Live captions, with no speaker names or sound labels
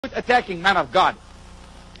attacking man of God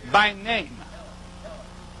by name.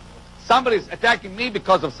 Somebody's attacking me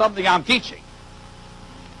because of something I'm teaching.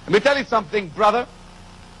 Let me tell you something, brother.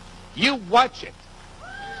 You watch it.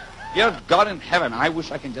 You're God in heaven. I wish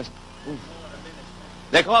I can just... Oof.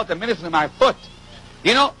 They call it the ministry of my foot.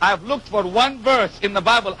 You know, I've looked for one verse in the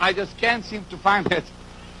Bible. I just can't seem to find it.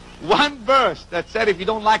 One verse that said if you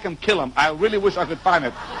don't like him, kill him. I really wish I could find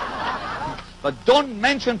it. But don't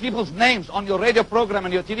mention people's names on your radio program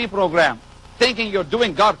and your TV program thinking you're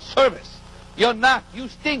doing God's service. You're not. You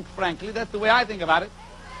stink, frankly. That's the way I think about it.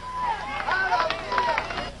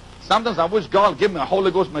 Sometimes I wish God would give me a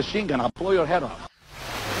Holy Ghost machine gun. I'll blow your head off.